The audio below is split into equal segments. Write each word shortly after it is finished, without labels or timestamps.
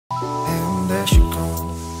there she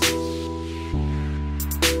goes.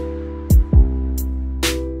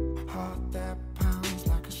 Heart that pounds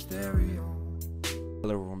like a stereo.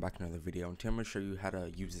 Hello everyone, back to another video, and today I'm going to show you how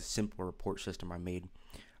to use this simple report system I made.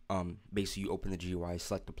 Basically you open the GUI,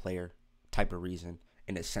 select the player, type a reason,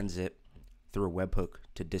 and it sends it through a webhook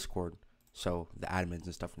to Discord so the admins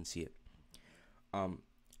and stuff can see it.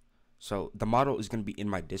 So the model is going to be in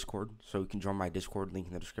my Discord, so you can join my Discord, link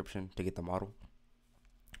in the description, to get the model.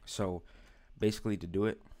 So basically to do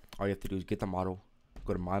it, all you have to do is get the model,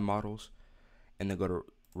 go to my models, and then go to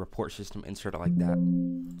report system, insert it like that,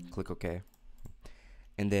 click OK.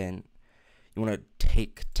 And then you want to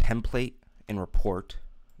take template and report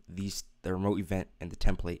the remote event and the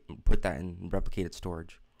template and put that in replicated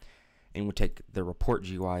storage. And you would take the report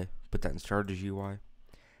GUI, put that in starter GUI,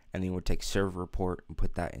 and then you would take server report and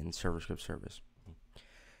put that in server script service.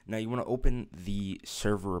 Now you want to open the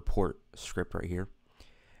server report script right here,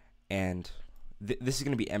 and this is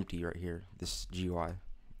going to be empty right here. This GUI,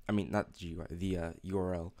 I mean not the GUI, the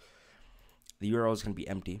URL. The URL is going to be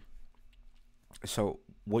empty. So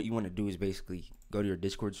what you want to do is basically go to your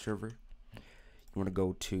Discord server. You want to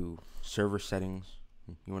go to server settings.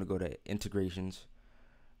 You want to go to integrations,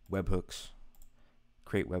 webhooks,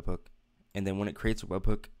 create webhook, and then when it creates a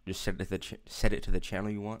webhook, just set it to the channel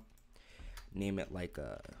you want. Name it like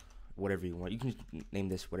whatever you want. You can name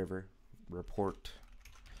this whatever, report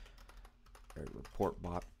or report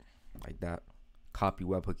bot, like that. Copy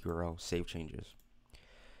webhook URL, save changes.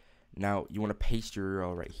 Now you want to paste your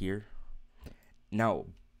URL right here. Now,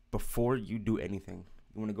 before you do anything,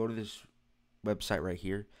 you want to go to this website right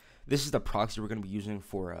here. This is the proxy we're going to be using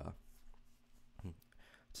for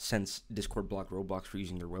since Discord blocked Roblox for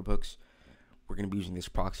using their webhooks. We're going to be using this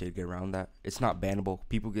proxy to get around that. It's not bannable.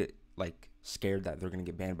 People get like scared that they're going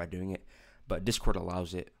to get banned by doing it, but Discord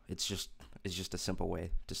allows it. It's just a simple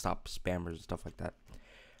way to stop spammers and stuff like that.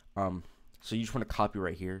 So you just want to copy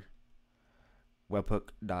right here,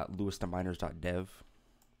 webhook.lewistheminers.dev,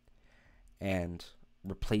 and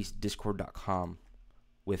replace discord.com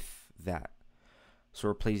with that. So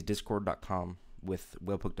replace discord.com with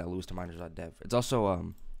webhook.lewistheminers.dev. It's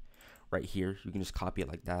also right here. You can just copy it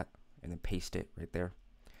like that and then paste it right there,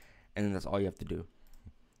 and then that's all you have to do.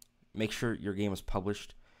 Make sure your game is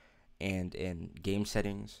published, and in game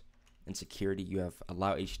settings and security you have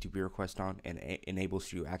allow HTTP request on, and it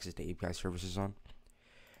enables you access to API services on,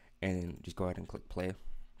 and then just go ahead and click play.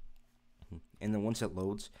 And then once it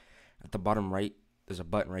loads, at the bottom right there's a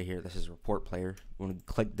button right here that says report player. You want to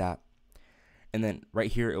click that, and then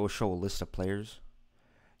right here it will show a list of players.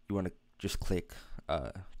 You want to just click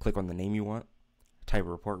on the name you want, type a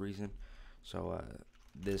report reason. So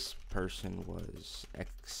this person was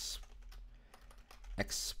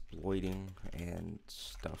exploiting and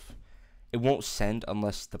stuff. It won't send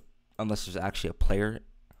unless there's actually a player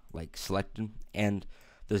like selected and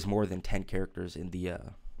there's more than 10 characters in the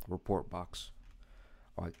report box.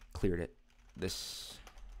 Oh, I cleared it. This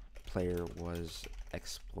player was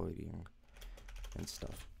exploiting and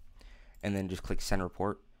stuff, and then just click send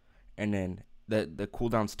report, and then the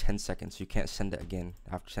cooldown's 10 seconds, so you can't send it again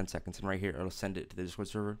after 10 seconds. And right here it'll send it to the Discord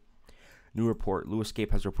server. New report: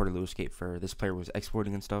 Lewiscape has reported Lewiscape for this player was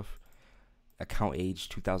exploiting and stuff. Account age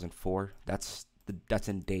 2004. That's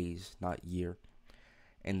in days, not year.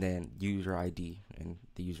 And then user ID and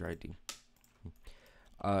the user ID.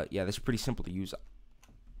 Yeah, that's pretty simple to use.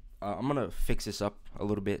 I'm gonna fix this up a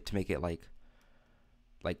little bit to make it like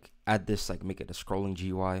add this, like make it a scrolling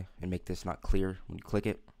GUI and make this not clear when you click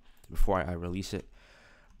it before I release it.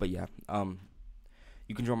 But yeah,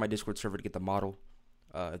 you can join my Discord server to get the model.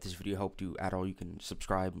 If this video helped you at all, you can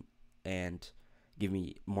subscribe and give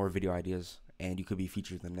me more video ideas, and you could be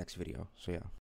featured in the next video. So yeah.